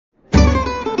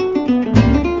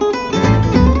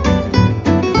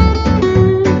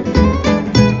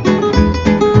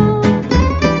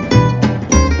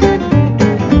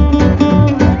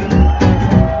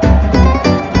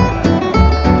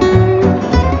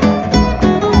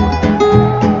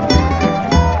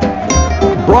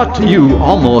brought to you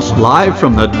almost live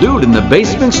from the Dude in the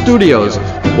Basement Studios.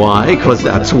 Why? 'Cause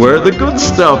that's where the good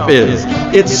stuff is.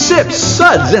 It sips,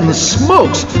 suds, and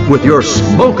smokes with your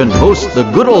smoking host, the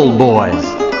good old boys.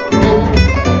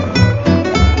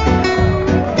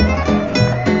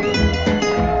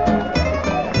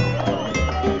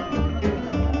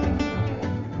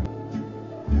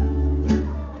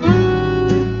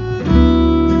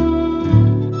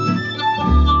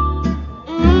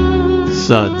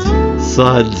 Suds,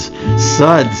 suds,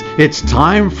 suds. It's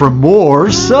time for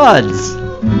more suds.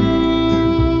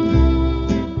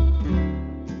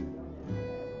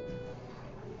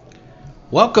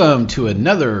 Welcome to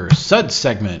another Suds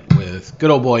segment with good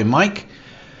old boy Mike.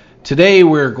 Today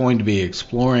we're going to be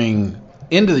exploring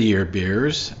end of the year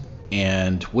beers,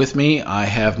 and with me I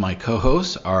have my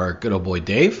co-host, our good old boy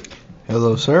Dave.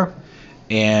 Hello, sir.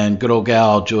 And good old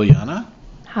gal Julieanna.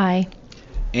 Hi.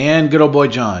 And good old boy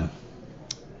John.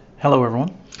 Hello, everyone.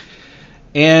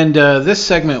 And this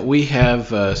segment we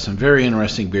have some very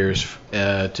interesting beers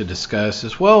to discuss,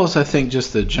 as well as I think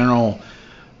just the general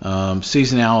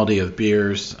seasonality of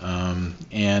beers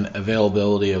and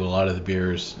availability of a lot of the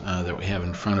beers that we have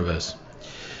in front of us.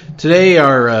 Today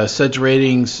our Suds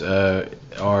ratings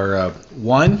are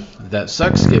 1, that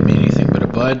sucks, give me anything but a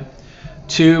bud.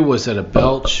 2, was that a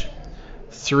belch?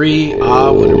 3,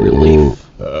 what a relief.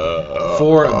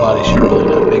 4, a body should really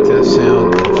not make that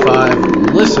sound. And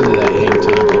 5, listen to that hang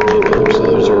time, give me a dope. So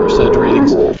those are our Suds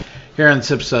ratings here on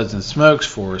Sip Suds and Smokes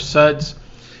for Suds.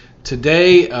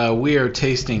 Today we are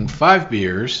tasting 5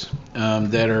 beers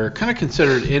that are kind of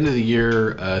considered end of the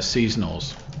year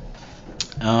seasonals.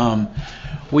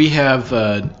 We have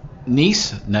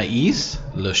N'Ice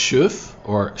Chouffe,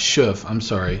 or Chouffe, I'm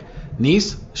sorry,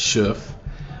 N'Ice Chouffe,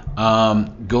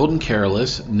 Gouden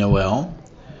Carolus Noël,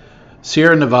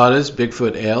 Sierra Nevada's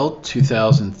Bigfoot Ale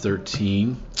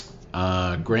 2013,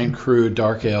 Grand Cru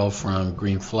Dark Ale from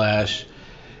Green Flash,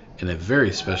 and a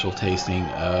very special tasting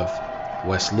of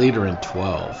Westvleteren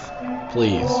XII.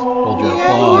 Please hold your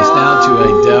applause down to a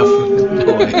deaf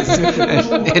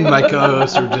noise. And my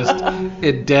co-hosts are just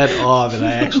in dead awe that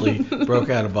I actually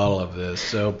broke out a bottle of this.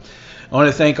 So I want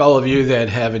to thank all of you that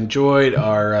have enjoyed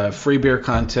our free beer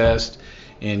contest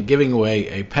and giving away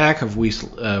a pack of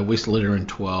Westvleteren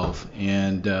XII.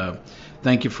 And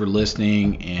thank you for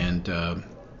listening. And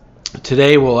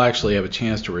today we'll actually have a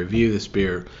chance to review this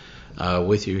beer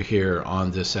with you here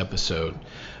on this episode.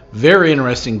 Very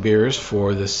interesting beers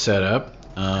for this setup.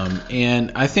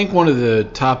 And I think one of the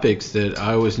topics that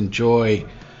I always enjoy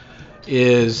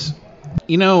is,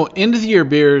 end of the year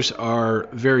beers are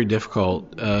very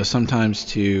difficult sometimes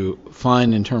to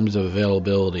find in terms of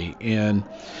availability. And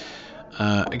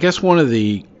I guess one of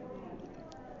the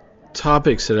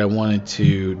topics that I wanted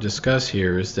to discuss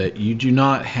here is that you do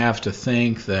not have to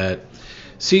think that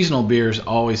seasonal beers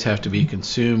always have to be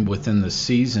consumed within the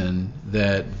season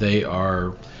that they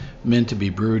are meant to be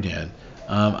brewed in.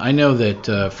 I know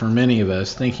that for many of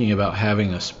us, thinking about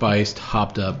having a spiced,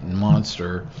 hopped up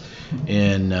monster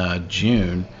in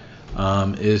June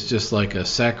is just like a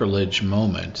sacrilege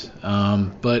moment.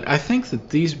 But I think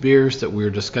that these beers that we're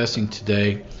discussing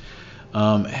today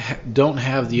don't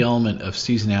have the element of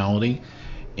seasonality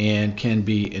and can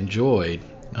be enjoyed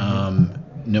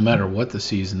no matter what the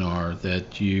season are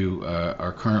that you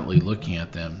are currently looking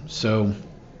at them. So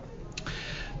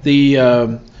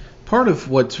the part of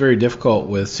what's very difficult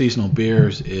with seasonal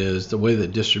beers is the way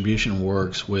that distribution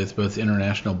works with both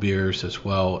international beers as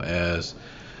well as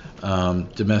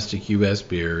domestic U.S.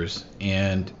 beers.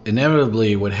 And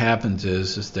inevitably what happens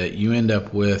is that you end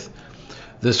up with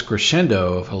this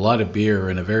crescendo of a lot of beer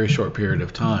in a very short period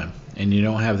of time. And you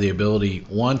don't have the ability,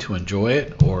 1, to enjoy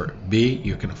it, or B,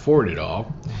 you can afford it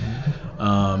all.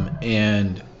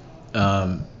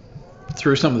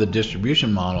 Through some of the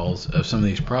distribution models of some of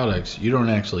these products, you don't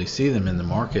actually see them in the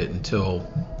market until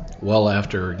well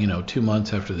after, 2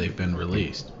 months after they've been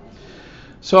released.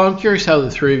 So I'm curious how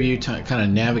the three of you kind of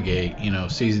navigate,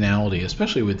 seasonality,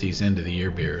 especially with these end of the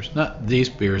year beers. Not these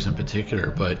beers in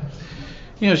particular, but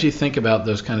as you think about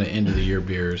those kind of end of the year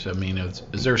beers, I mean,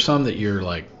 is there some that you're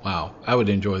like, wow, I would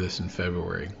enjoy this in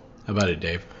February? How about it,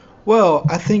 Dave? Well,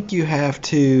 I think you have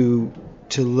to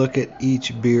look at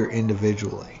each beer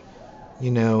individually,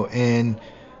 and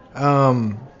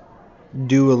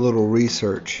do a little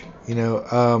research.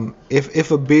 If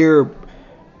a beer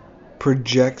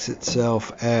projects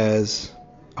itself as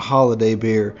a holiday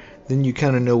beer, then you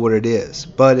kind of know what it is.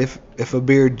 But if a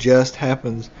beer just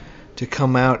happens to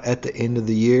come out at the end of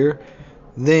the year,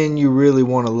 then you really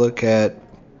want to look at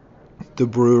the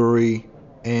brewery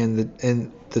and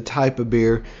the type of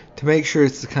beer to make sure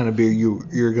it's the kind of beer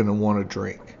you're going to want to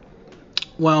drink.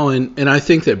 Well, and I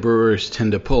think that brewers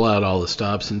tend to pull out all the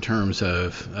stops in terms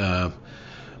of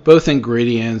both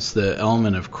ingredients, the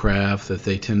element of craft that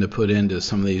they tend to put into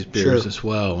some of these beers as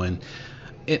well. And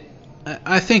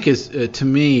I think to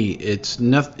me, it's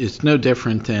no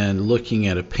different than looking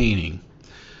at a painting.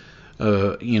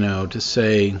 To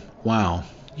say, wow,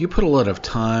 you put a lot of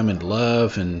time and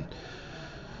love and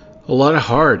a lot of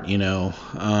heart, into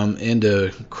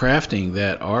crafting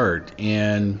that art,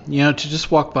 and to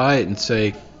just walk by it and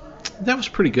say that was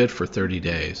pretty good for 30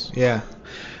 days. Yeah.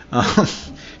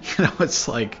 It's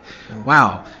like,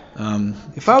 wow.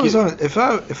 If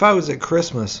I was at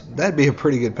Christmas, that'd be a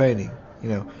pretty good painting.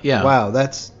 Yeah. Wow,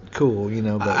 that's cool.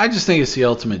 But I just think it's the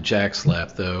ultimate jack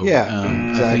slap, though. Yeah.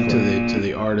 Exactly. I think to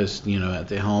the artist, at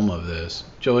the helm of this.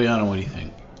 Juliana, what do you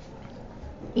think?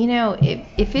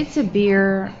 If it's a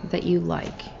beer that you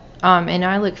like, and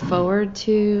I look forward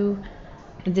to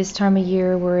this time of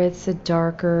year where it's a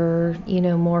darker,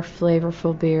 more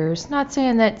flavorful beers. Not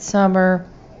saying that summer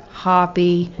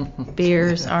hoppy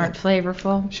beers aren't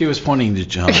flavorful. She was pointing to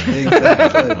John.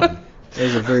 Exactly.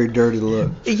 There's a very dirty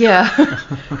look. Yeah.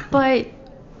 But,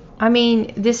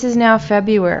 this is now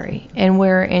February, and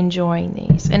we're enjoying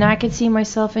these. And I could see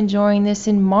myself enjoying this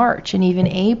in March and even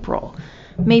April.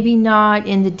 Maybe not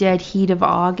in the dead heat of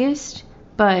August,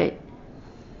 but,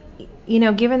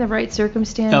 given the right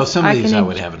circumstance. No, some of these I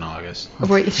would have in August.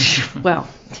 Well,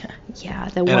 yeah,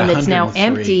 the one that's now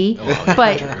empty. Oh,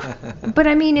 but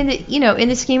in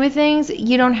the scheme of things,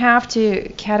 you don't have to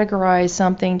categorize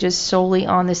something just solely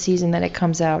on the season that it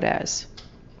comes out as.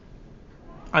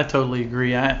 I totally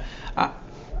agree. I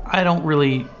don't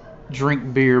really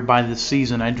drink beer by the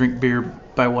season. I drink beer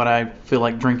by what I feel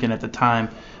like drinking at the time.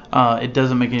 It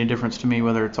doesn't make any difference to me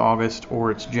whether it's August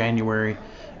or it's January.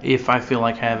 If I feel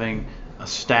like having a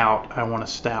stout, I want a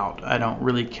stout. I don't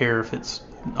really care if it's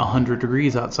 100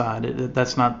 degrees outside.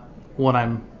 That's not what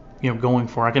I'm going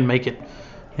for. I can make it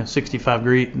 65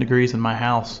 degrees in my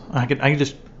house. I can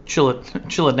just chill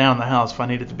it down in the house if I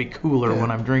need it to be cooler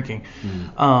when I'm drinking.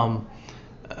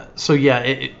 So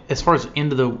yeah, as far as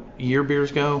end of the year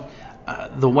beers go,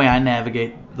 the way I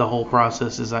navigate the whole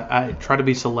process is I try to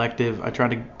be selective. I try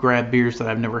to grab beers that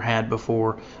I've never had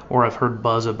before or I've heard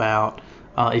buzz about,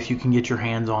 if you can get your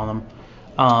hands on them.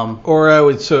 Or I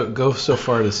would go so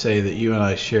far to say that you and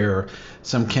I share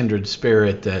some kindred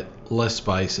spirit that less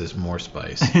spice is more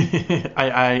spice.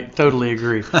 I totally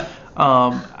agree.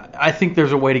 I think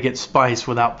there's a way to get spice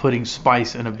without putting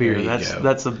spice in a beer.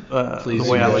 That's the way I look at it.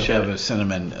 Please shove a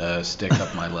cinnamon stick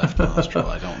up my left nostril.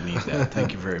 I don't need that.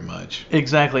 Thank you very much.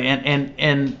 Exactly.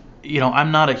 And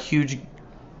I'm not a huge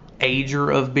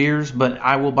ager of beers, but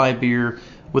I will buy beer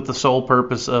with the sole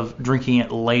purpose of drinking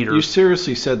it later. You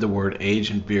seriously said the word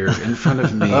age in beer in front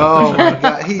of me. Oh my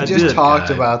God, he just talked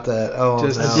about that. Oh,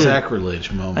 just a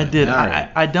sacrilege moment. I did. Right.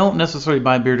 I don't necessarily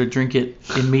buy beer to drink it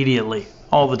immediately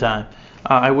all the time.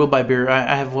 I will buy beer.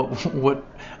 I have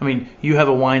you have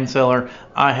a wine cellar.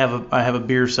 I have a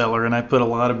beer cellar, and I put a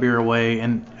lot of beer away,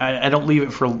 and I don't leave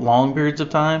it for long periods of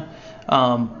time.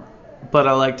 But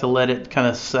I like to let it kind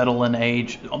of settle and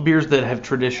age. Beers that have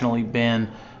traditionally been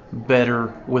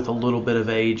better with a little bit of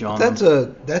age on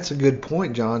them. That's a good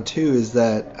point, John, too, is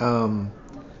that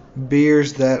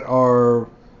beers that are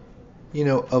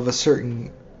of a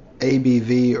certain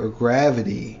ABV or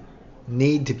gravity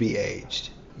need to be aged,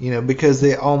 because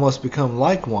they almost become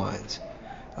like wines.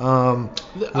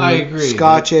 I agree.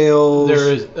 Scotch ales.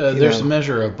 There's a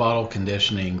measure of bottle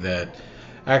conditioning that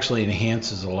actually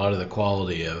enhances a lot of the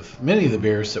quality of many of the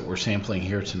beers that we're sampling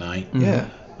here tonight. Yeah.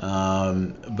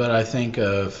 But I think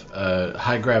of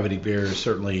high gravity beers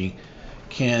certainly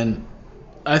can,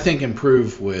 I think,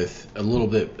 improve with a little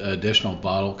bit additional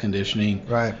bottle conditioning.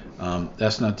 Right.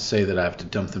 That's not to say that I have to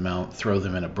dump them out, throw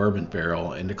them in a bourbon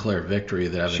barrel, and declare victory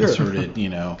that I've Sure. inserted,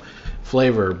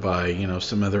 flavor by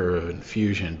some other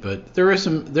infusion. But there is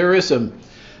a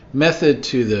method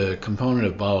to the component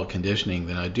of bottle conditioning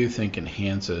that I do think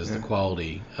enhances the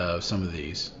quality of some of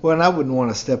these. Well, and I wouldn't want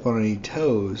to step on any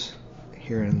toes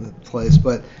here in the place,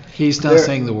 but he's not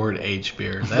saying the word aged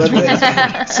beer.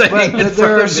 That's but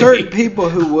there are certain people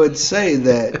who would say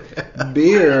that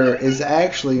beer is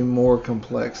actually more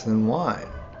complex than wine.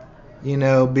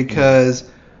 Because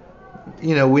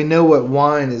we know what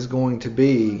wine is going to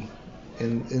be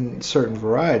in certain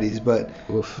varieties, but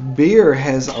beer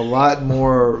has a lot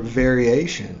more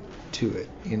variation to it.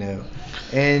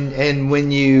 And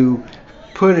when you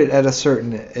put it at a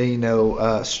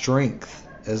certain strength,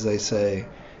 as they say,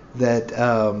 that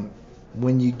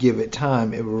when you give it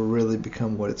time, it will really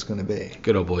become what it's going to be.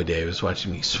 Good old boy Dave is watching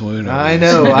me swoon. I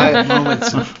know.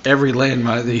 Moments of every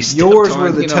landmine that he stepped Yours on,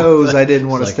 were the toes I didn't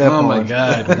want to like, step oh on. my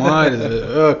God, why did it?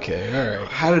 Okay, all right.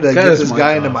 How did I get this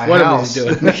guy into my house?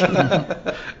 What am I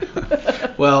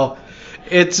doing? Well,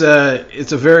 it's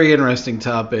a very interesting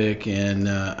topic, and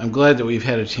I'm glad that we've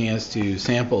had a chance to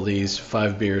sample these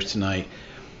 5 beers tonight.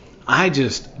 I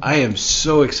am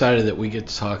so excited that we get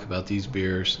to talk about these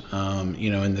beers,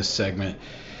 in this segment.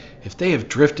 If they have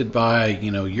drifted by,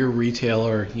 your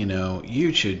retailer,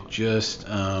 you should just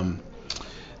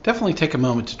definitely take a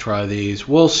moment to try these.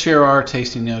 We'll share our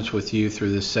tasting notes with you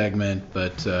through this segment,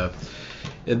 but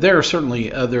there are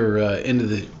certainly other end of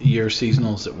the year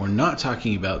seasonals that we're not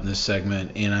talking about in this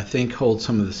segment, and I think hold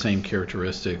some of the same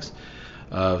characteristics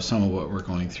of some of what we're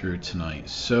going through tonight.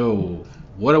 So,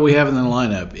 what do we have in the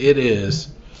lineup? It is.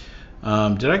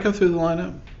 Did I go through the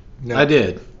lineup? No. I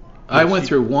did. I went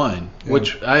through one, Yeah.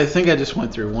 which I think I just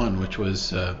went through one, which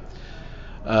was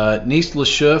N'Ice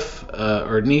Chouffe,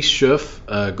 N'Ice Chouffe,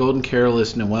 Gouden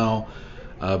Carolus Noël,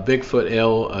 Bigfoot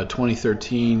Ale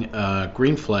 2013,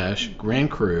 Green Flash Grand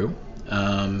Cru,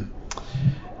 and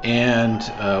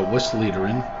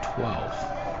Westvleteren XII.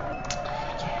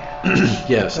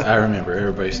 Yes, I remember.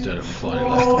 Everybody stood up and applauded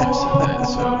last time I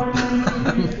said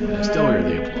that, so I still hear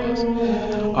the applause.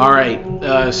 All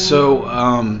right,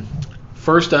 so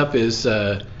first up is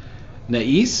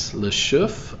N'Ice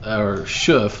Chouffe, or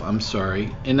Chouffe, I'm sorry,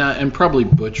 and I'm probably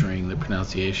butchering the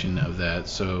pronunciation of that,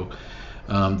 so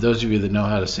those of you that know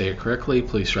how to say it correctly,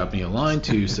 please drop me a line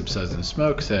to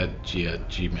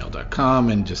subsudsandSmokes@gmail.com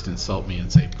and just insult me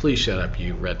and say, please shut up,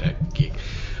 you redneck geek.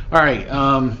 All right,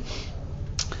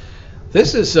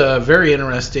 this is a very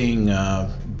interesting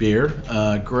beer,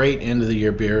 great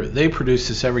end-of-the-year beer. They produce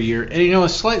this every year, and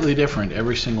it's slightly different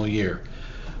every single year.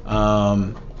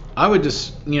 I would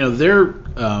just, their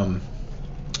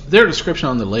description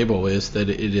on the label is that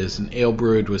it is an ale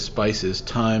brewed with spices,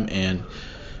 thyme, and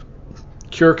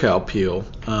curacao peel.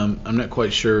 I'm not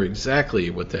quite sure exactly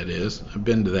what that is. I've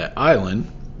been to that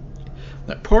island,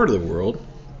 that part of the world,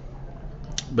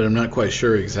 but I'm not quite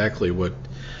sure exactly what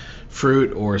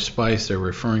fruit or spice they're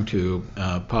referring to,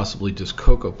 possibly just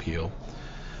cocoa peel.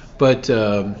 But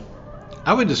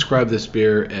I would describe this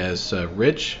beer as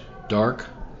rich, dark,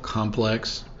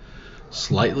 complex,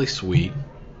 slightly sweet,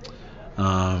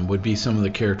 would be some of the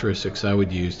characteristics I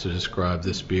would use to describe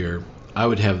this beer. I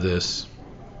would have this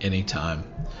anytime.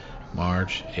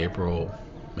 March, April,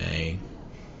 May,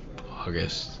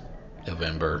 August,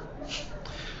 November,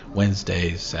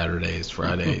 Wednesdays, Saturdays,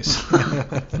 Fridays.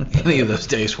 Any of those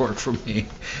days work for me.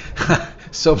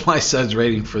 So my suds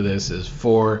rating for this is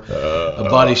 4. A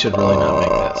body should really not make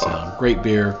that sound. Great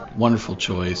beer, wonderful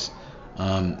choice.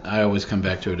 I always come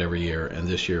back to it every year, and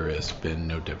this year has been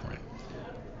no different.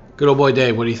 Good old boy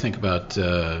Dave, what do you think about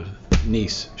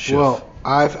N'Ice Chouffe? Well,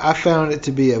 I found it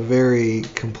to be a very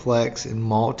complex and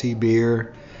malty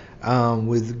beer,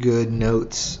 with good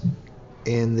notes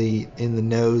in the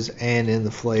nose and in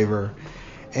the flavor.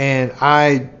 And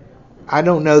I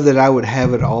don't know that I would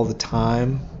have it all the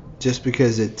time, just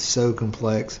because it's so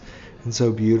complex and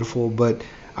so beautiful. But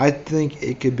I think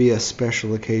it could be a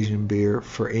special occasion beer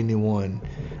for anyone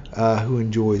who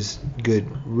enjoys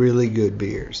really good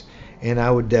beers. And I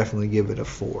would definitely give it a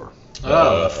 4.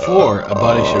 Oh, 4. A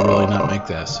body should really not make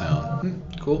that sound.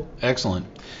 Cool. Excellent.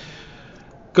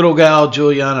 Good old gal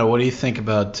Julieanna, what do you think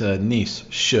about N'Ice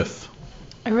Chouffe?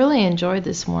 I really enjoyed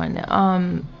this one.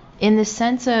 In the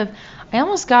sense of, I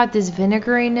almost got this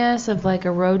vinegariness of like a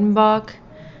Rodenbach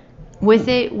with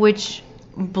it, which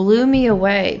blew me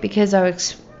away because I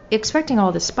was expecting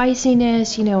all the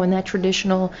spiciness, and that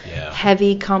traditional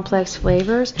heavy, complex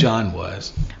flavors. John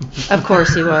was. Of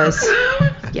course he was.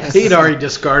 Yes. He'd already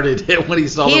discarded it when he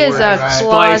saw He the is word a spice on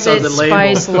closet the label.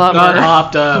 spice lover. Not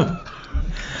hopped up.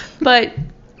 But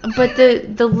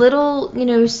the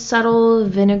little, subtle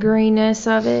vinegariness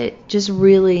of it just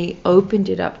really opened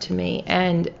it up to me.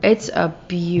 And it's a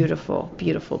beautiful,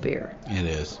 beautiful beer. It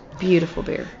is. Beautiful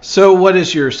beer. So what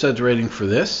is your suds rating for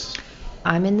this?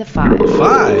 I'm in the 5.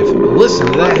 5. Listen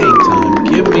to that hang time.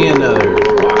 Give me another.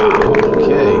 Wow.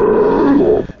 Okay.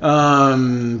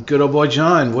 Good old boy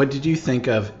John, what did you think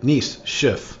of N'Ice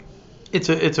Chouffe?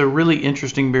 It's a really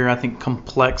interesting beer. I think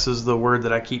complex is the word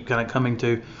that I keep kind of coming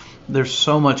to. There's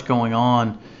so much going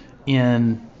on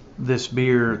in this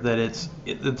beer that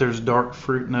there's dark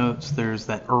fruit notes, there's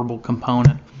that herbal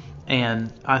component,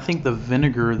 and I think the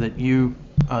vinegar that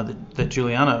that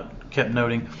Julieanna kept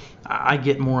noting, I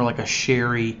get more like a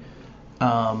sherry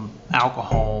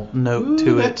alcohol note Ooh,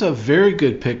 to it. That's a very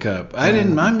good pickup. I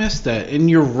missed that, and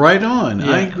you're right on.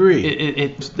 Yeah, I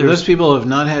agree. For those people who have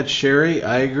not had sherry,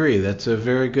 I agree. That's a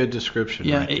very good description.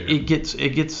 Yeah, right there. it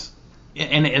gets,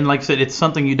 and like I said, it's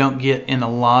something you don't get in a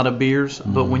lot of beers.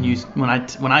 But when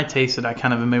I taste it, I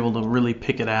kind of am able to really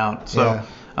pick it out. So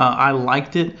I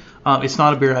liked it. It's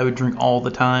not a beer I would drink all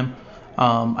the time.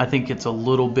 I think it's a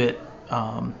little bit,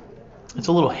 it's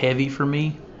a little heavy for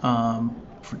me.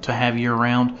 To have year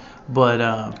round,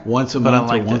 but once a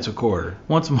month or once a quarter.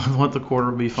 Once a month, once a quarter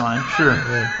would be fine, sure.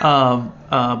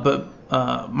 But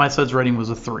my suds rating was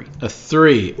a 3. A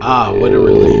 3. What a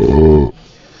relief.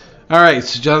 All right,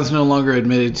 so John's no longer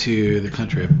admitted to the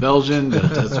country of Belgium, but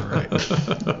that's all right.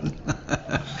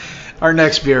 Our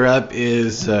next beer up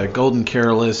is Gouden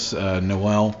Carolus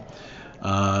Noël.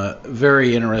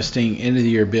 Very interesting end of the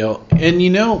year beer, and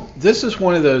this is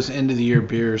one of those end of the year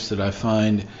beers that I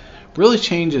find really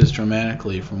changes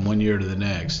dramatically from one year to the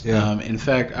next. Yeah. In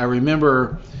fact, I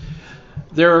remember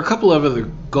there are a couple of other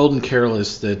Gouden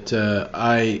Carolus that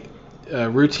I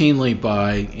routinely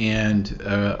buy and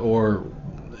or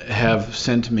have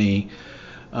sent to me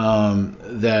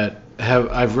that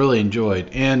I've really enjoyed.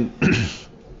 And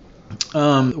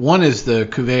one is the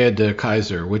Cuvée de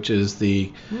Kaiser, which is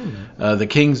the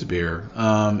King's beer.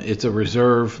 It's a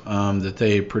reserve that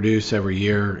they produce every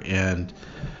year, and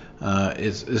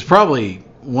it's probably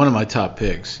one of my top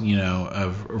picks,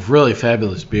 of really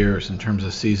fabulous beers in terms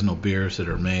of seasonal beers that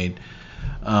are made.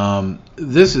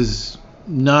 This is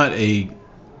not a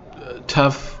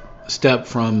tough step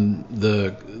from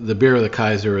the beer of the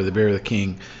Kaiser or the beer of the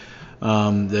King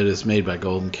that is made by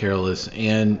Gouden Carolus,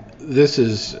 and this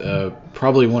is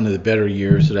probably one of the better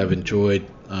years that I've enjoyed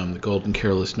the Gouden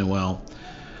Carolus Noël.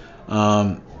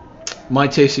 My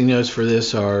tasting notes for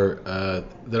this are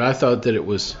that I thought that it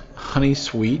was honey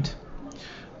sweet,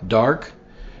 dark,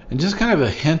 and just kind of a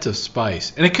hint of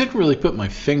spice. And I couldn't really put my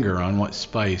finger on what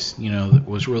spice, that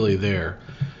was really there.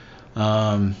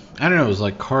 I don't know, it was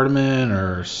like cardamom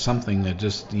or something that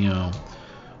just,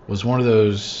 was one of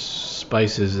those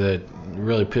spices that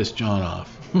really pissed John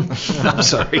off. I'm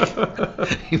sorry.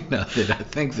 That I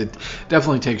think that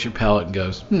definitely takes your palate and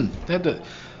goes,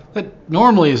 that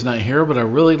normally is not here, but I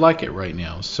really like it right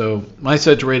now. So my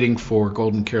suds rating for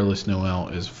Gouden Carolus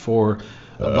Noël is 4.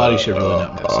 A body should really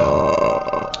not miss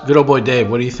out. Good old boy Dave,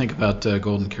 what do you think about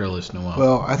Gouden Carolus Noël?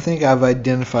 Well, I think I've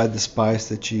identified the spice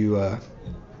that you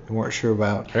weren't sure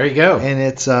about. There you go. And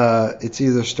it's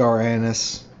either star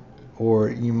anise or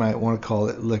you might want to call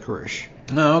it licorice.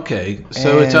 Oh, okay.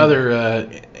 So it's either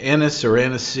anise or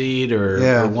aniseed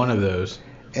or one of those.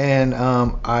 And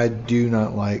I do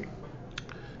not like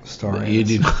star anise. You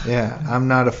do not. Yeah, I'm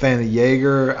not a fan of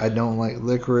Jaeger. I don't like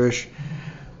licorice.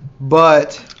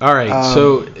 But all right,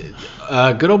 so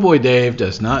good old boy Dave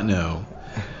does not know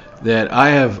that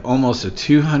I have almost a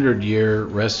 200-year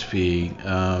recipe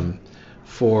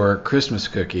for Christmas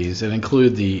cookies and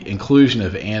include the inclusion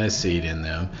of aniseed in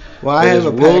them. Well, I have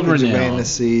a package of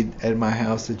aniseed at my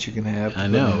house that you can have. I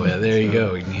know. There you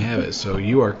go. You can have it. So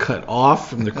you are cut off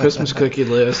from the Christmas cookie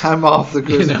list. I'm off the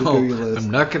Christmas cookie list.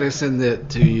 I'm not going to send that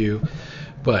to you,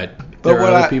 but there are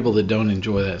other people that don't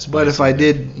enjoy that spice. But if I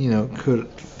did, could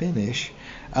finish,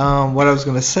 what I was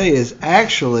going to say is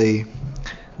actually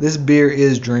this beer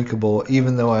is drinkable,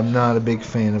 even though I'm not a big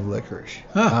fan of licorice.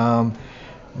 Huh.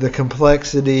 The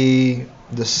complexity,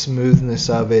 the smoothness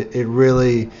of it, it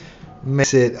really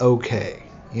makes it okay,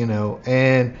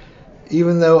 And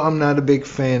even though I'm not a big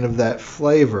fan of that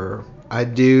flavor, I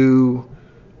do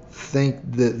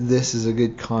think that this is a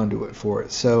good conduit for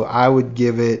it. So I would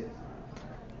give it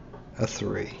a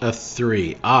 3. A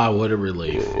 3. What a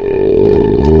relief.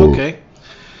 Okay.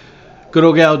 Good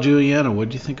old Gal Julieanna, what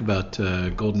do you think about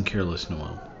Gouden Carolus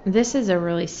Noël? This is a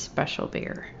really special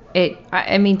beer.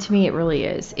 I mean, to me, it really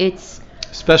is. It's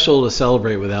special to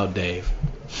celebrate without Dave.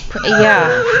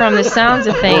 Yeah, from the sounds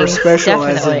of things, or special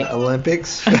definitely. As in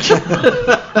Olympics.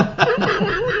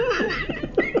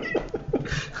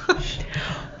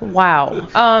 Wow.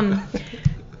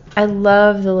 I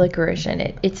love the licorice in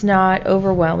it. It's not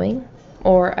overwhelming,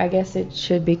 or I guess it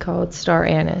should be called star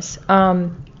anise.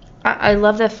 I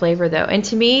love that flavor, though. And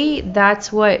to me,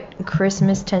 that's what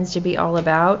Christmas tends to be all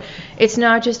about. It's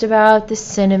not just about the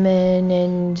cinnamon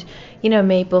and,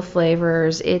 maple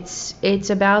flavors. It's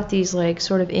about these,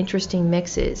 sort of interesting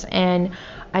mixes. And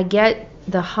I get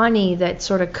the honey that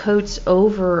sort of coats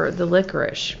over the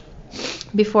licorice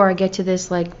before I get to this,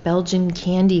 Belgian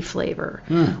candy flavor,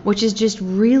 which is just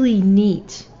really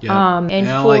neat. Yeah, and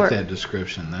I like that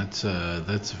description.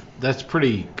 That's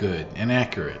pretty good and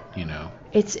accurate,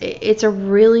 It's a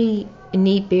really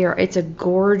neat beer. It's a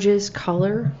gorgeous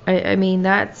color. I mean,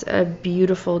 that's a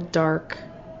beautiful dark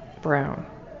brown.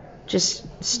 Just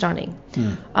stunning.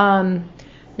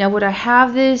 Now, would I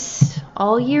have this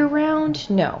all year round?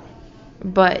 No.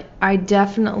 But I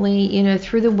definitely,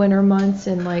 through the winter months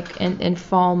and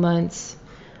fall months,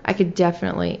 I could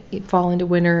definitely fall into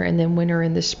winter and then winter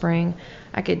in the spring.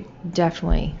 I could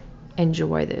definitely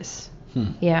enjoy this.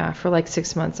 Yeah, for like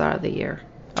 6 months out of the year.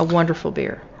 A wonderful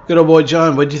beer. Good old boy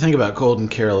John, what did you think about Gouden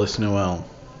Carolus Noël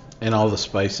and all the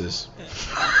spices?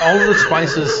 All of the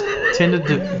spices tended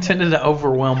to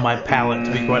overwhelm my palate,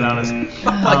 to be quite honest. Oh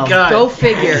my God! Go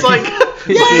figure. It's like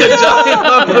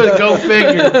go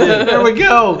figure. There we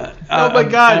go. Oh my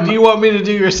God! Do you want me to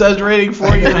do your suds rating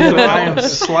for you? I am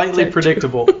slightly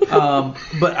predictable,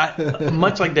 but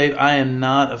much like Dave, I am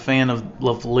not a fan of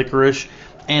licorice,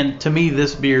 and to me,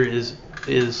 this beer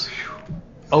is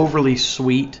overly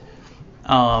sweet,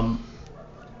 and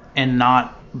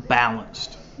not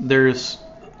balanced. There's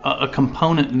a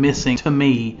component missing to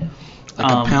me.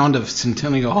 Like a pound of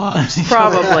Centennial hops.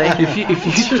 Probably. If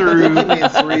you threw a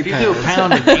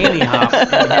pound of any hops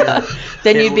in here,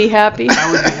 then you'd be happy.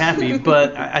 I would be happy,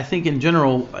 but I think in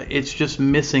general it's just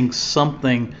missing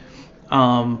something.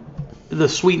 The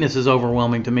sweetness is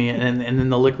overwhelming to me, and then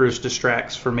the licorice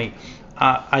distracts for me.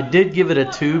 I did give it a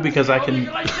 2 because I can.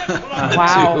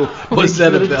 Wow. What's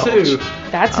that about? 2.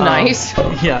 That's nice.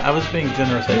 Yeah, I was being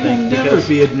generous, I think. Never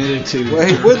be admitted to. Well,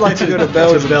 he would like to go to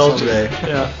Belgium someday.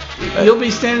 Yeah. You'll be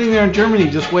standing there in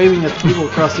Germany just waving at people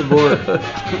across the border.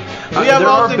 We have There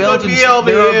all are the Belgian, good beer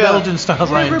over there are here. Belgian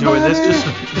styles I enjoy.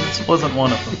 This wasn't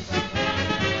one of them.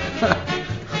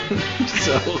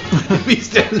 So you'll be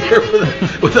standing there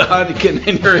with a Heineken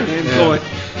in your hand going,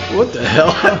 what the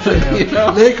hell happened?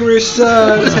 Licorice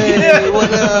Suds, hey,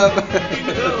 what up?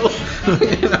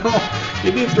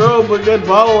 You can throw a good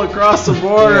bottle across the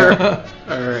border. Yeah.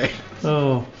 All right.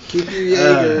 Oh. Keep your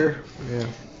Jaeger. Yeah.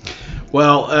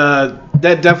 Well,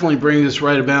 that definitely brings us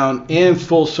right about in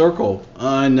full circle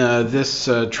on this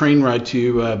train ride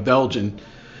to Belgium.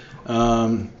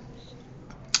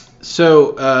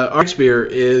 So our next beer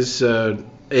is a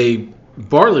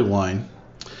barley wine,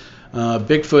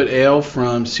 Bigfoot Ale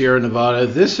from Sierra Nevada.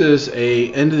 This is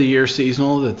a end of the year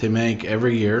seasonal that they make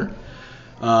every year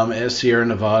at Sierra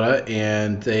Nevada,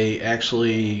 and they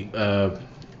actually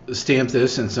stamp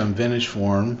this in some vintage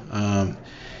form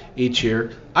each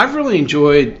year. I've really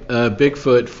enjoyed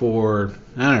Bigfoot for,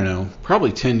 I don't know,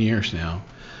 probably 10 years now.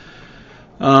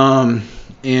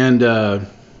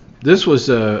 This was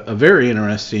a very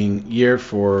interesting year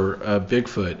for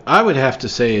Bigfoot. I would have to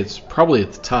say it's probably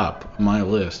at the top of my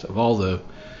list of all the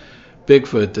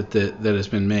Bigfoot that has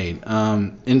been made.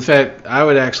 In fact, I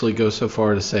would actually go so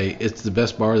far to say it's the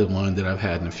best barley wine that I've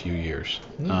had in a few years.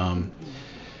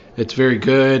 It's very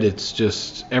good. It's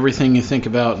just everything you think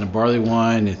about in a barley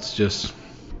wine. It's just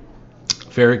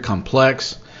very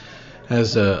complex.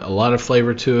 Has a lot of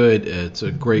flavor to it. It's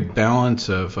a great balance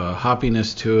of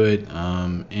hoppiness to it,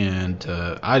 and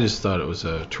I just thought it was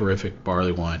a terrific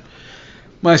barley wine.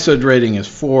 My sud rating is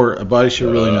 4. A body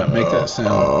should really not make that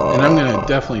sound, and I'm going to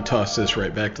definitely toss this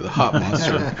right back to the hop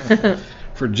monster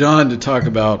for John to talk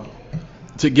about,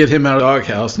 to get him out of the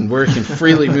doghouse and where he can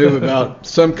freely move about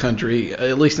some country,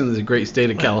 at least in the great state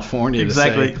of California.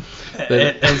 Exactly.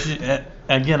 To say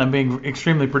Again, I'm being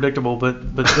extremely predictable,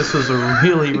 but this was a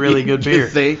really, really good beer. You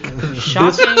think?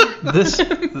 Shocking.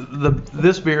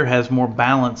 This beer has more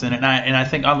balance in it, and I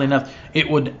think oddly enough, it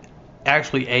would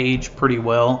actually age pretty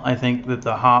well. I think that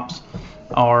the hops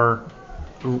are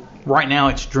right now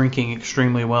it's drinking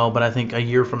extremely well, but I think a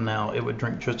year from now it would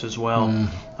drink just as well.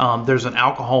 There's an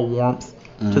alcohol warmth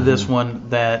to this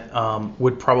one that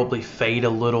would probably fade a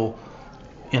little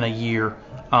in a year.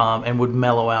 And would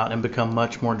mellow out and become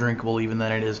much more drinkable even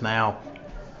than it is now.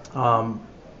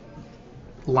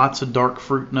 Lots of dark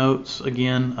fruit notes.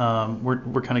 Again,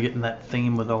 we're kind of getting that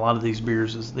theme with a lot of these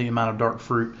beers is the amount of dark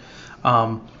fruit.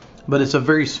 But it's a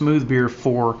very smooth beer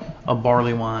for a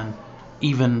barley wine,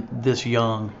 even this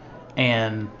young,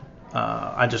 and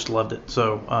I just loved it.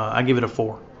 So I give it a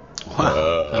 4.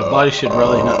 Wow, a body should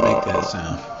really not make that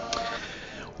sound.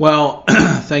 Well,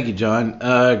 thank you, John.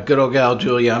 Good old gal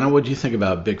Julieanna, what do you think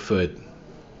about Bigfoot?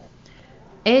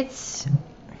 It's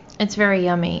very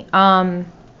yummy.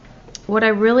 What I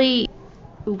really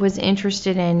was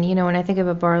interested in, when I think of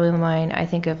a barley wine, I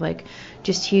think of like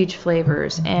just huge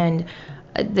flavors, and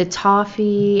the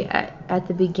toffee at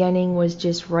the beginning was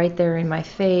just right there in my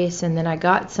face, and then I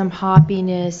got some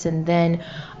hoppiness, and then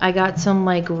I got some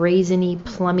like raisiny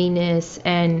plumminess,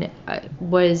 and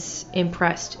was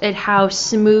impressed at how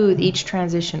smooth each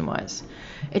transition was.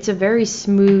 it's a very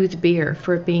smooth beer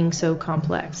for it being so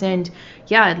complex. And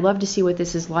yeah, I'd love to see what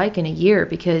this is like in a year,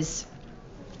 because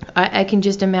I can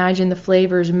just imagine the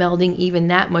flavors melding even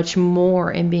that much more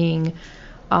and being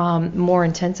more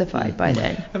intensified by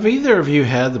then. Have either of you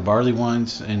had the barley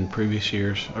wines in previous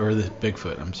years, or the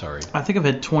Bigfoot? I'm sorry. I think I've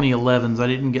had 2011s. I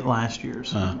didn't get last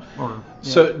year's.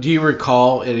 So, do you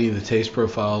recall any of the taste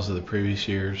profiles of the previous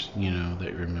years? That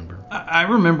you remember? I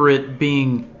remember it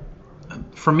being,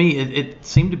 for me, it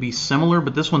seemed to be similar,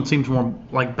 but this one seems more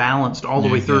like balanced all the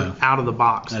way through out of the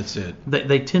box. That's it.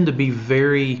 They tend to be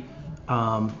very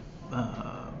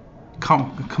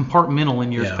compartmental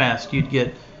in years past. You'd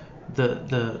get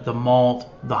the malt,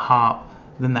 the hop,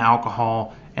 then the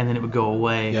alcohol, and then it would go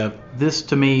away. Yep. This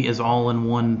to me is all in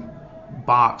one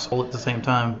box all at the same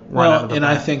time.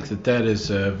 I think that is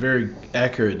a very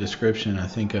accurate description. I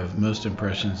think of most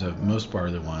impressions of most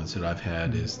barley wines that I've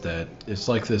had is that it's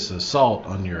like this assault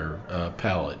on your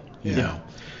palate, you know.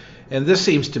 And this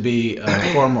seems to be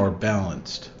far more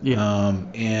balanced. Yeah.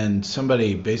 And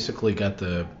somebody basically got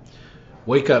the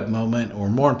wake-up moment, or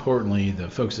more importantly, the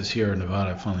folks at Sierra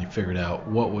Nevada finally figured out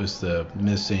what was the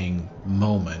missing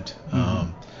moment.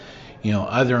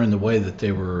 Either in the way that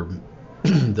they were,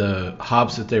 the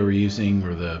hops that they were using,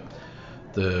 or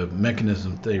the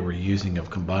mechanism they were using of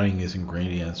combining these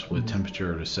ingredients with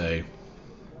temperature to say,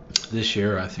 this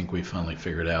year I think we finally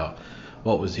figured out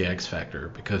what was the X factor,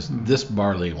 because this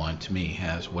barley wine to me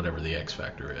has whatever the X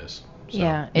factor is. So,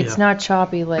 yeah, it's not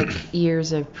choppy like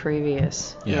years of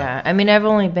previous. Yeah. I mean, I've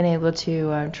only been able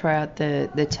to try out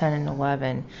the 10 and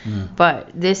 11,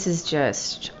 but this is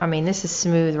just, this is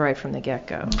smooth right from the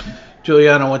get-go.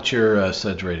 Juliana, what's your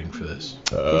suds rating for this?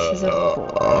 This is a 4.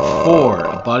 4.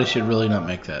 A body should really not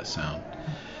make that sound.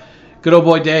 Good old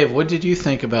boy Dave, what did you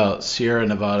think about Sierra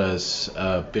Nevada's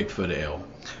Bigfoot Ale?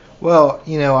 Well,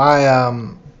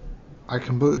 I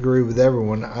completely agree with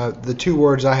everyone. The two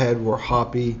words I had were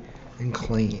hoppy and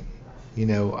clean.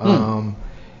 The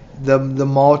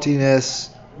maltiness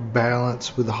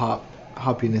balanced with the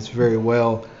hoppiness very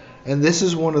well. And this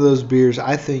is one of those beers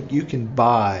I think you can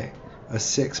buy a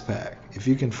 6-pack. If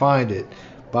you can find it,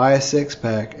 buy a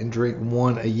 6-pack and drink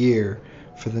one a year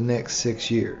for the next 6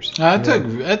 years. That's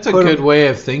a good way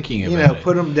of thinking about it.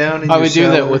 Put them down in I your would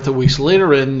cellar. do that with the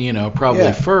Westvleteren,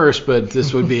 probably first, but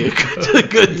this would be a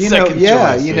good second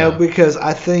choice. Because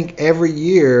I think every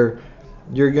year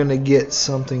you're going to get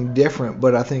something different,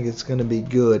 but I think it's going to be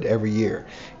good every year.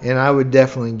 And I would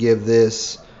definitely give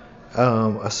this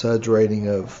a suds rating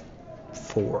of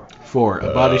 4. 4.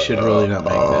 A body should really not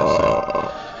make that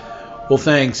sound. Well,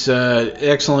 thanks.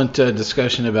 Excellent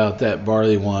discussion about that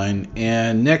barley wine.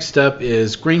 And next up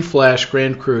is Green Flash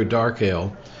Grand Cru Dark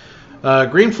Ale.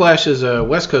 Green Flash is a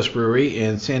West Coast brewery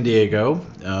in San Diego.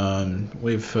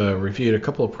 We've reviewed a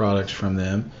couple of products from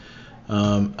them.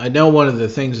 I know one of the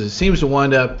things that seems to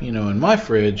wind up, in my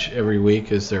fridge every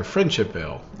week is their Friendship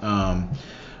Ale,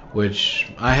 which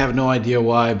I have no idea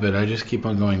why, but I just keep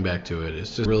on going back to it.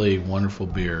 It's just a really wonderful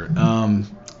beer.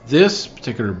 This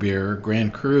particular beer,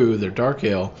 Grand Cru, their dark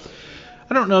ale,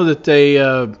 I don't know that they, I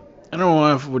don't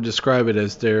know if I would describe it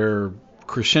as their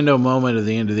crescendo moment at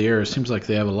the end of the year. It seems like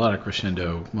they have a lot of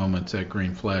crescendo moments at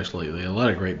Green Flash lately. A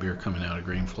lot of great beer coming out of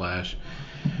Green Flash.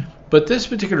 But this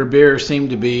particular beer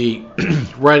seemed to be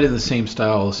right in the same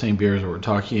style, the same beers that we're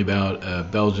talking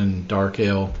about, Belgian dark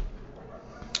ale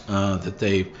that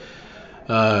they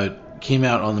came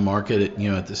out on the market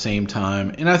at the same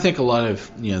time. And I think a lot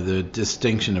of the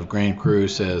distinction of Grand Cru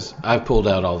says I've pulled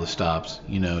out all the stops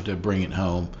to bring it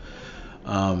home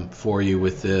for you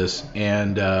with this.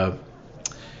 And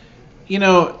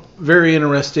very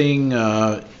interesting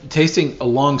tasting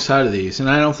alongside of these. And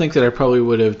I don't think that I probably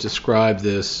would have described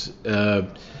this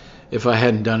if I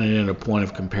hadn't done it in a point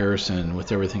of comparison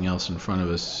with everything else in front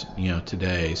of us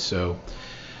today. So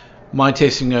my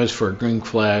tasting notes for Green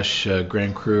Flash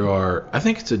Grand Cru are, I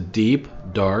think it's a deep,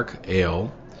 dark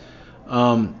ale,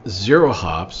 0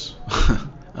 hops,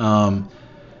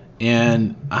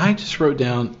 and I just wrote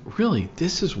down, really,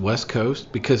 this is West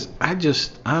Coast, because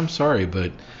I'm sorry,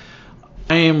 but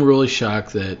I am really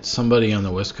shocked that somebody on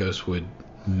the West Coast would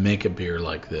make a beer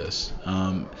like this.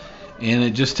 And it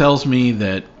just tells me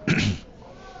that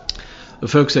the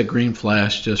folks at Green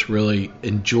Flash just really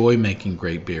enjoy making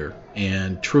great beer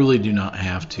and truly do not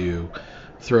have to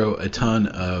throw a ton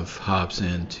of hops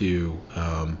in to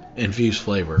infuse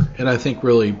flavor. And I think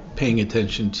really paying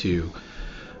attention to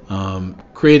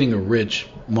creating a rich,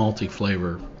 malty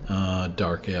flavor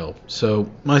dark ale.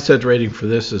 So my suds rating for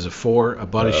this is a 4. A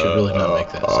body should really not make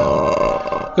that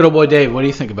sound. Good old boy Dave, what do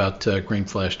you think about Green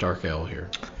Flash dark ale here?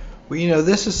 Well,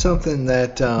 this is something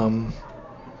that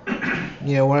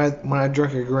when I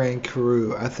drink a Grand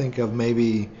Cru, I think of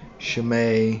maybe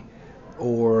Chimay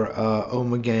or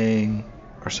Omegang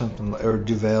or something, or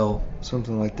Duvel,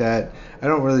 something like that. I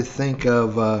don't really think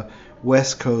of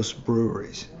West Coast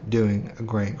breweries doing a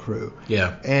Grand Cru.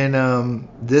 Yeah. And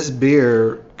this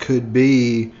beer could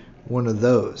be one of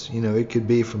those. It could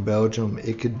be from Belgium.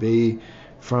 It could be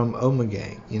from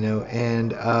Omegang.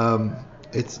 And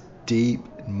it's deep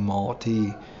and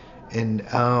malty, and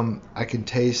I can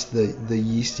taste the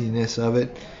yeastiness of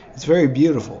it. It's very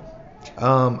beautiful.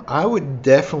 I would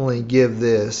definitely give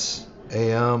this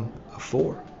a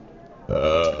 4.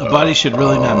 A body should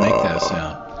really not make that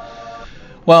sound.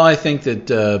 Well, I think that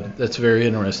that's very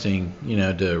interesting,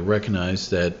 to recognize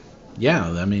that,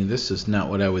 this is not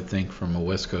what I would think from a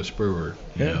West Coast brewer,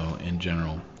 in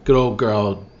general. Good old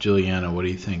Gal Julieanna, what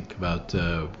do you think about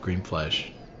Green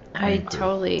Flash? I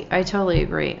totally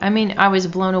agree. I was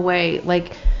blown away.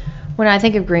 Like, when I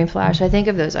think of Green Flash, I think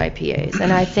of those IPAs,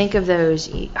 and I think of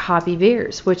those hoppy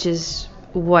beers, which is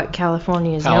what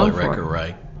California is known for. Palate Wrecker,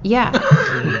 right? Yeah,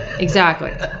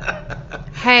 exactly.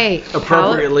 Hey,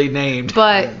 appropriately named.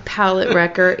 But Palate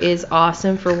Wrecker is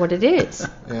awesome for what it is.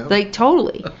 Yeah. Like,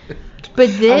 totally. But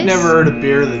this... I've never heard a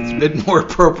beer that's been more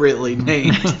appropriately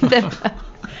named.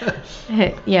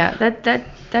 Yeah,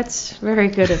 that's very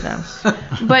good of them.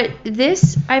 But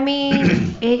this,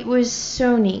 it was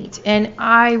so neat, and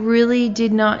I really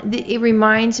did not. It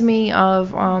reminds me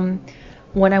of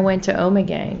when I went to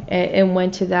Omegang and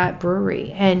went to that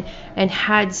brewery and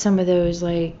had some of those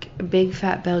like big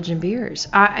fat Belgian beers.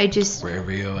 I just Rare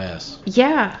VOS.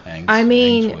 Yeah,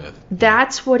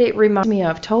 that's what it reminds me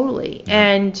of totally,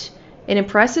 and it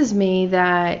impresses me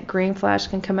that Green Flash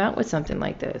can come out with something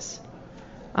like this.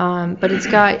 But it's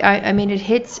got, it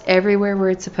hits everywhere where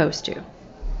it's supposed to.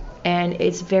 And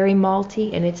it's very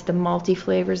malty, and it's the malty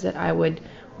flavors that I would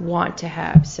want to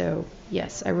have. So,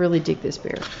 yes, I really dig this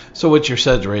beer. So what's your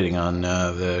suds rating on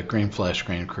the Green Flash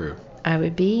Grand Cru? I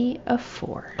would be a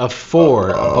 4. A 4?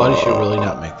 A body should really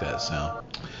not make that sound.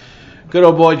 Good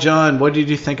old boy John, what did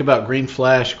you think about Green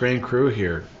Flash Grand Cru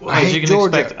here? Well, as you can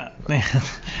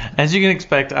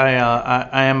expect,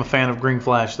 I am a fan of Green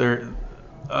Flash. They're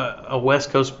a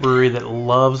West Coast brewery that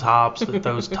loves hops, that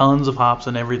throws tons of hops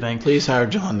and everything. Please hire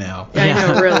John now. I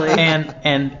know, really.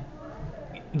 And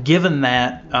given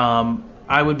that,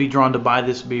 I would be drawn to buy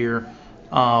this beer,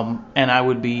 and I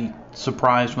would be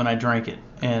surprised when I drank it.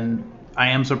 And I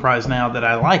am surprised now that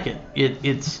I like it.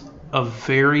 It's a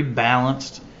very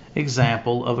balanced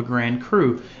example of a Grand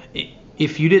Cru.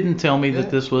 If you didn't tell me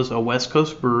that this was a West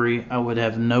Coast brewery, I would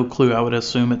have no clue. I would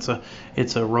assume it's a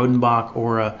Rodenbach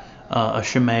or a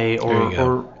Chimay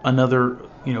or another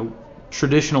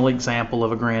traditional example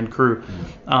of a Grand Cru.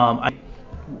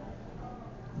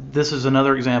 This is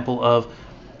another example of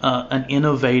an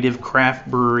innovative craft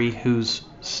brewery who's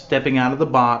stepping out of the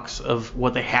box of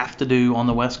what they have to do on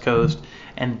the West Coast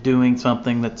and doing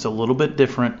something that's a little bit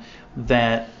different,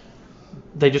 that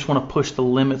they just want to push the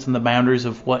limits and the boundaries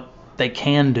of what they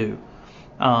can do.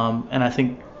 And I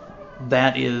think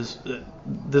this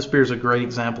beer is a great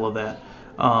example of that.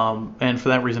 And for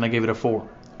that reason, I gave it a 4.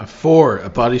 A 4. A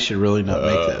body should really not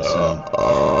make that sound.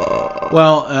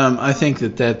 Well, I think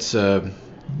that's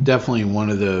definitely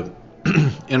one of the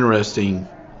interesting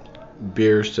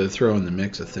beers to throw in the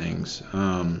mix of things.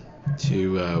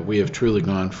 We have truly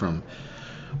gone from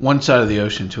one side of the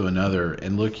ocean to another,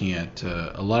 and looking at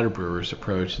a lot of brewers'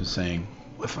 approach and saying,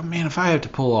 if I have to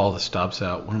pull all the stops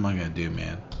out, what am I going to do,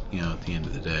 man? At the end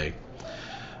of the day.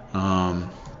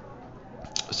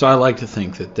 So I like to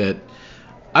think that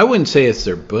I wouldn't say it's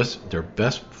their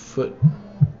best foot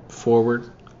forward,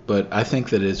 but I think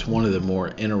that it's one of the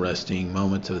more interesting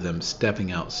moments of them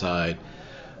stepping outside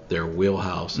their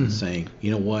wheelhouse and saying,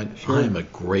 you know what, I am a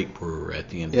great brewer at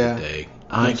the end of the day.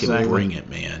 I can bring it,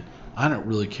 man. I don't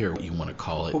really care what you want to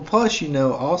call it. Well, plus,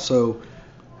 also,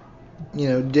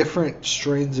 different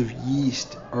strains of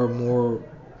yeast are more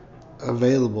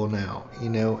available now,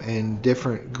 and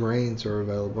different grains are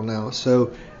available now.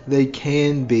 So they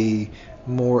can be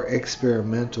more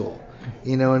experimental,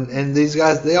 and these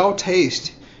guys, they all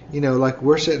taste, like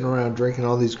we're sitting around drinking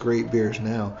all these great beers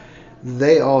now.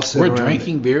 They all sit around. We're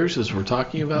drinking beers as we're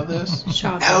talking about this?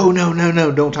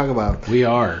 No, don't talk about it. We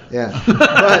are.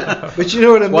 Yeah. But you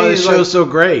know what I mean? Why the show's so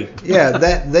great. Yeah,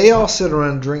 that they all sit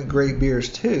around and drink great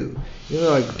beers too.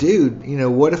 Like, dude,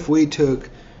 what if we took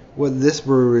what this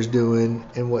brewer is doing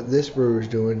and what this brewer is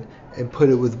doing and put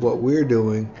it with what we're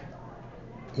doing?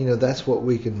 That's what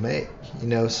we can make.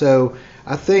 So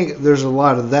I think there's a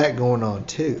lot of that going on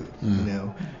too.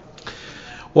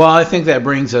 Well, I think that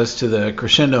brings us to the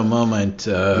crescendo moment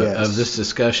of this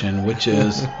discussion, which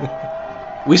is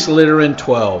Westvleteren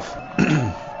XII,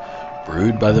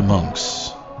 brewed by the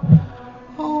monks.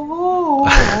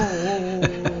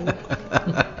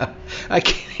 I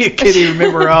can't even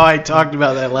remember how I talked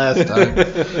about that last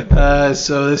time.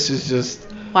 So this is just,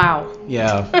 Wow.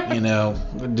 yeah,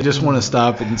 just want to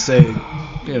stop and say,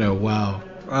 wow.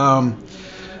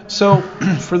 So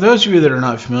for those of you that are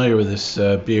not familiar with this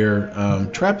beer,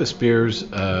 Trappist beers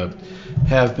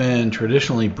have been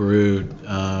traditionally brewed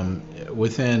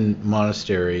within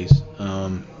monasteries.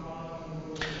 The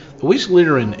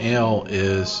Westvleteren Ale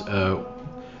is,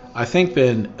 I think,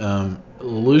 been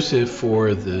elusive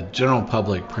for the general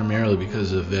public primarily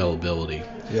because of availability.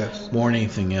 Yes. More than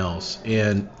anything else.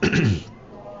 And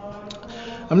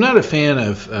I'm not a fan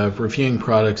of reviewing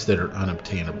products that are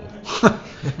unobtainable,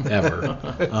 ever.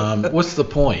 What's the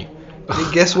point?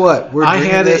 Hey, guess what? We're I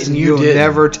drinking had this it and and you you'll didn't.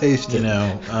 never taste it.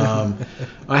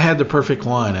 I had the perfect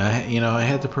wine. I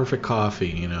had the perfect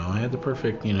coffee. I had the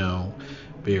perfect,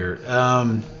 beer.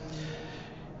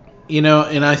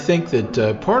 And I think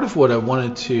that part of what I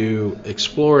wanted to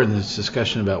explore in this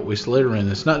discussion about Westvleteren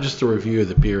is not just the review of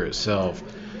the beer itself,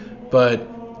 but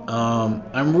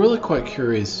I'm really quite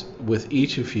curious with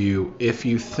each of you if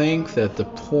you think that the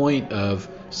point of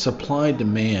supply and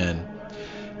demand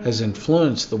has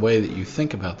influenced the way that you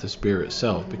think about this beer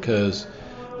itself. Because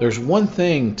there's one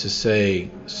thing to say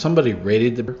somebody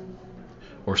rated the beer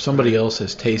or somebody else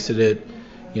has tasted it,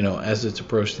 as it's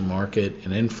approached the market,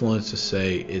 and influence to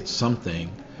say it's something.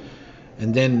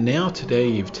 And then now today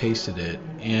you've tasted it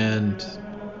and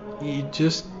you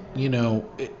just,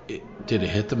 did it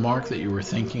hit the mark that you were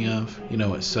thinking of,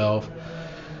 itself?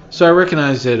 So I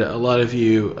recognize that a lot of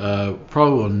you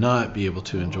probably will not be able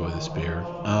to enjoy this beer,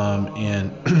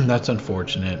 and that's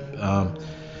unfortunate.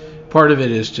 Part of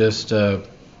it is just, the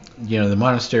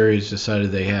monasteries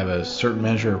decided they have a certain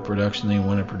measure of production they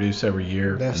want to produce every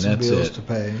year, and that's bills it. to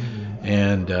pay.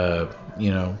 And,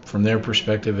 from their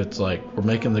perspective, it's like we're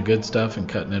making the good stuff and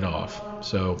cutting it off.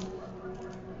 So,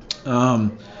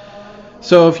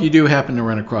 so if you do happen to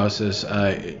run across this,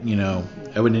 I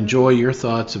would enjoy your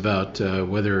thoughts about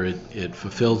whether it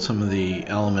fulfilled some of the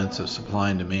elements of supply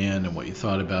and demand and what you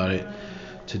thought about it.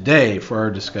 Today, for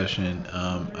our discussion,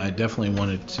 I definitely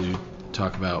wanted to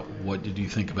talk about what did you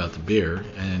think about the beer,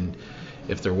 and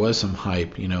if there was some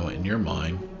hype, in your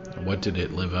mind, what did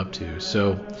it live up to?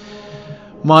 So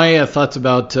my thoughts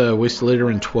about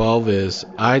Westvleteren 12 is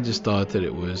I just thought that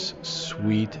it was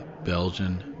sweet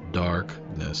Belgian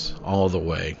darkness all the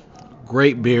way.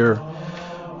 Great beer.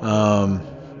 And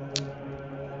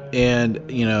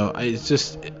it's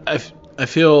just I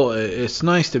feel it's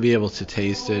nice to be able to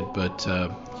taste it, but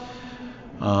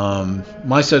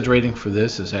my suds rating for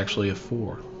this is actually a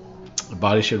 4. The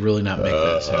body should really not make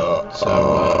that sound.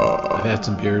 So I've had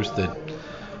some beers that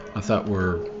I thought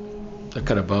were a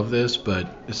cut above this, but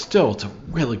it's a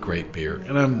really great beer,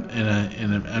 and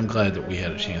I'm glad that we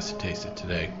had a chance to taste it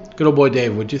today. Good old boy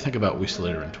Dave, what do you think about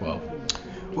Westvleteren 12?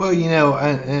 Well,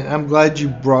 I'm glad you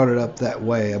brought it up that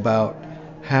way about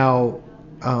how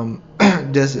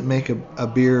does it make a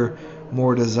beer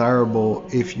more desirable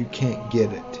if you can't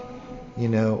get it,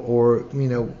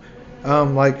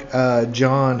 like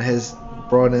John has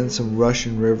brought in some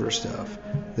Russian River stuff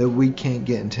that we can't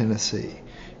get in Tennessee.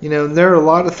 There are a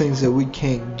lot of things that we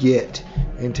can't get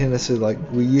in Tennessee. Like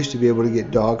we used to be able to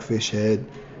get Dogfish Head,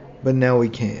 but now we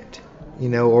can't.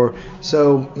 In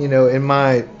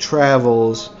my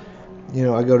travels,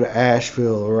 I go to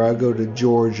Asheville or I go to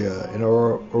Georgia,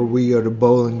 or we go to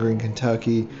Bowling Green,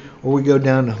 Kentucky, or we go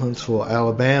down to Huntsville,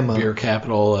 Alabama. Beer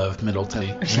capital of Middle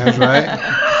Tennessee. That's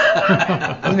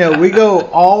right. We go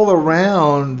all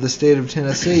around the state of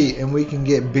Tennessee, and we can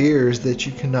get beers that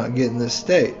you cannot get in this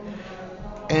state.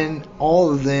 And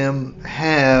all of them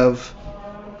have,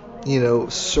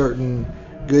 certain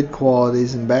good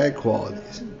qualities and bad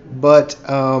qualities. But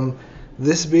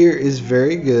this beer is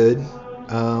very good.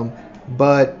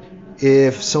 But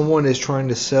if someone is trying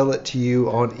to sell it to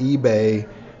you on eBay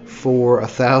for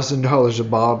 $1,000 a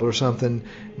bottle or something,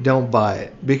 don't buy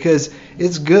it, because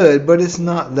it's good, but it's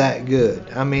not that good.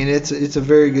 I mean, it's a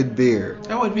very good beer.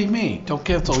 That would be me. Don't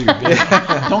cancel your bid.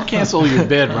 Don't cancel your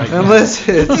bid right unless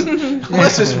now.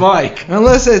 Unless it's Mike.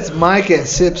 Unless it's Mike at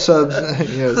Sip Subs,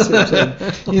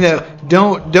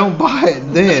 don't buy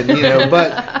it then,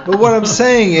 But what I'm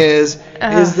saying is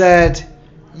that,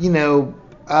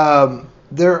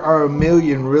 there are a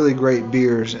million really great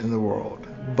beers in the world,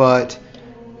 but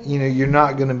you're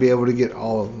not going to be able to get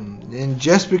all of them. And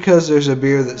just because there's a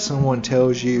beer that someone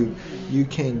tells you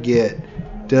can't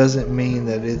get doesn't mean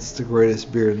that it's the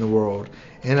greatest beer in the world.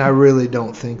 And I really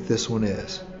don't think this one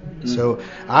is. So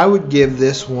I would give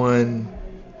this one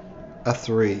A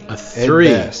 3. A 3.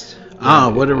 At best.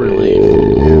 What a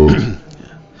relief.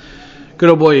 Good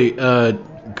old boy.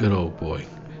 Good old boy.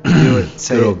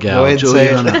 Good old gal.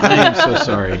 Julieanna, I am so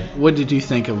sorry. What did you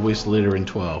think of Westvleteren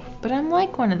XII? But I'm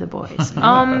like one of the boys.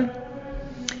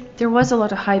 There was a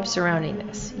lot of hype surrounding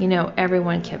this. You know,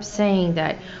 everyone kept saying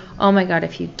that, oh my God,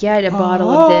 if you get a bottle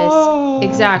of this,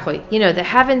 exactly. You know, the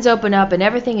heavens open up and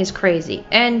everything is crazy.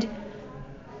 And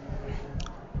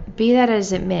be that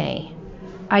as it may,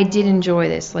 I did enjoy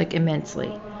this like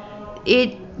immensely.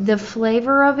 The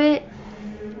flavor of it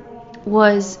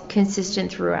was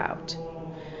consistent throughout.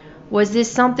 Was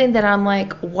this something that I'm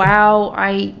like, wow,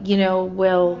 I,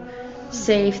 will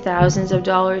save thousands of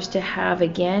dollars to have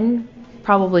again?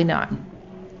 Probably not.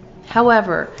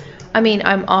 However, I mean,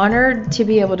 I'm honored to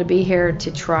be able to be here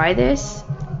to try this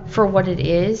for what it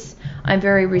is. I'm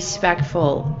very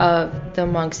respectful of the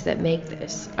monks that make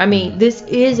this. I mean, this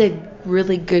is a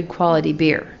really good quality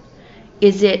beer.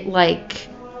 Is it like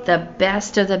the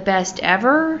best of the best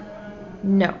ever?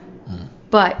 No.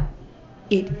 But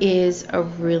it is a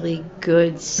really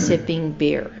good sipping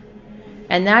beer.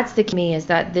 And that's the key to me, is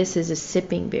that this is a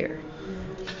sipping beer.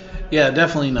 Yeah,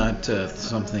 definitely not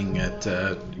something that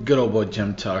good old boy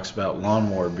Jim talks about,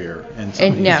 lawnmower beer. And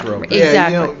exactly.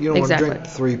 Yeah, you don't want to drink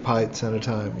 3 pints at a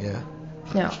time, yeah.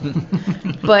 No.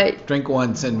 But drink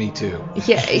 1, send me 2.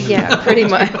 Yeah, pretty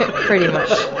much.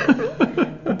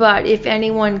 But if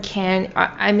anyone can,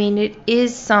 I mean, it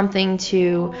is something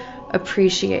to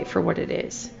appreciate for what it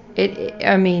is. It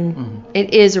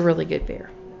is a really good beer.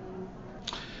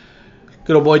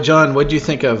 Good old boy John, what do you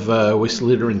think of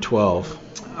Westvleteren XII?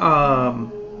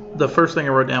 The first thing I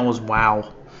wrote down was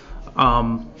wow.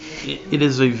 It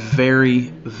is a very,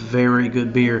 very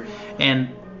good beer. And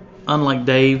unlike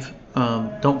Dave,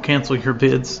 don't cancel your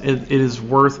bids. It is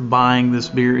worth buying this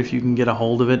beer if you can get a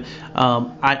hold of it.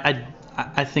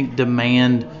 I think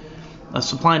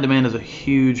supply and demand is a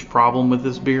huge problem with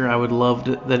this beer. I would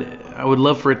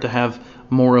love for it to have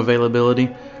more availability,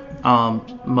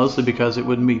 mostly because it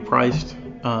wouldn't be priced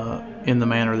in the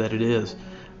manner that it is.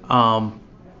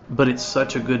 But it's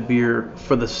such a good beer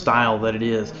for the style that it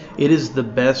is. It is the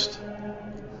best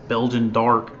Belgian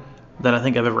dark that I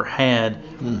think I've ever had.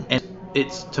 And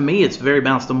to me it's very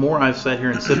balanced. The more I've sat here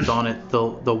and sipped on it,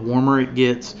 the warmer it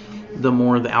gets, the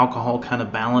more the alcohol kind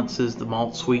of balances the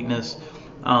malt sweetness.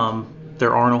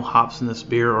 There are no hops in this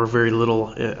beer, or very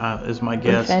little, is my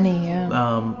guess. If any,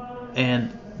 yeah.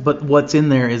 But what's in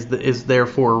there is there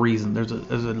for a reason. There's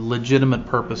a legitimate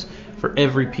purpose for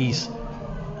every piece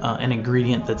and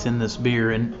ingredient that's in this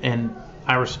beer, and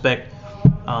I respect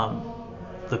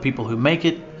the people who make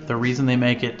it, the reason they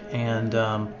make it, and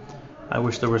I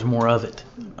wish there was more of it.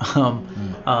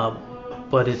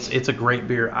 But it's a great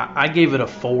beer. I gave it a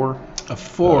 4. A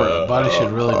 4. A body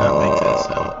should really not make that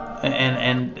sound.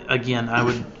 And again, I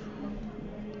would,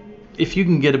 if you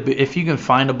can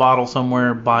find a bottle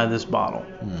somewhere, buy this bottle.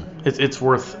 It's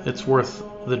worth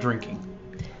the drinking.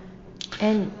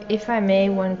 And if I may,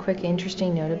 one quick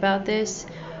interesting note about this,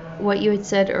 what you had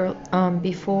said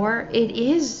before,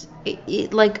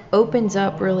 it like opens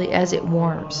up really as it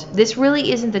warms. This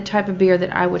really isn't the type of beer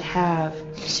that I would have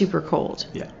super cold.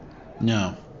 Yeah.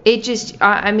 No. It just,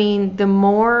 the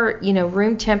more,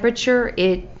 room temperature,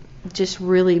 it just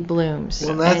really blooms.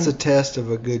 Well, that's a test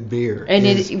of a good beer. And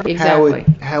exactly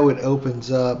how it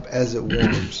opens up as it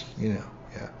warms. Yeah.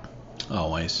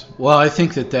 Always. Well, I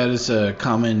think that is a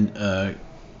common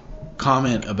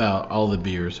comment about all the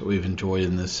beers that we've enjoyed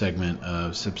in this segment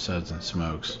of Sip Suds and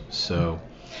Smokes. So,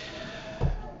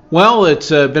 well, it's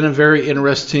been a very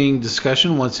interesting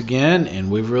discussion once again, and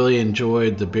we've really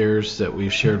enjoyed the beers that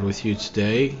we've shared with you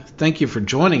today. Thank you for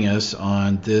joining us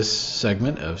on this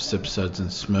segment of Sip Suds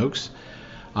and Smokes.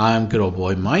 I'm good old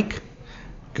boy Mike.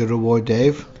 Good old boy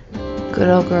Dave. Good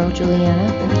old girl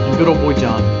Juliana. And good old boy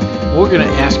John. We're going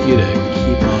to ask you to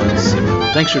keep on sipping.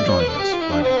 Thanks for joining us.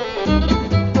 Bye.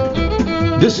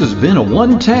 This has been a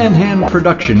One Tan Hand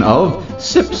production of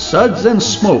Sip Suds and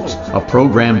Smokes, a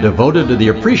program devoted to the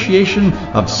appreciation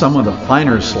of some of the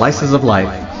finer slices of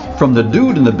life. From the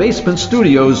Dude in the Basement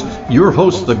Studios, your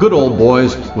hosts, the Good Old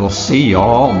Boys, will see you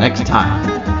all next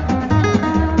time.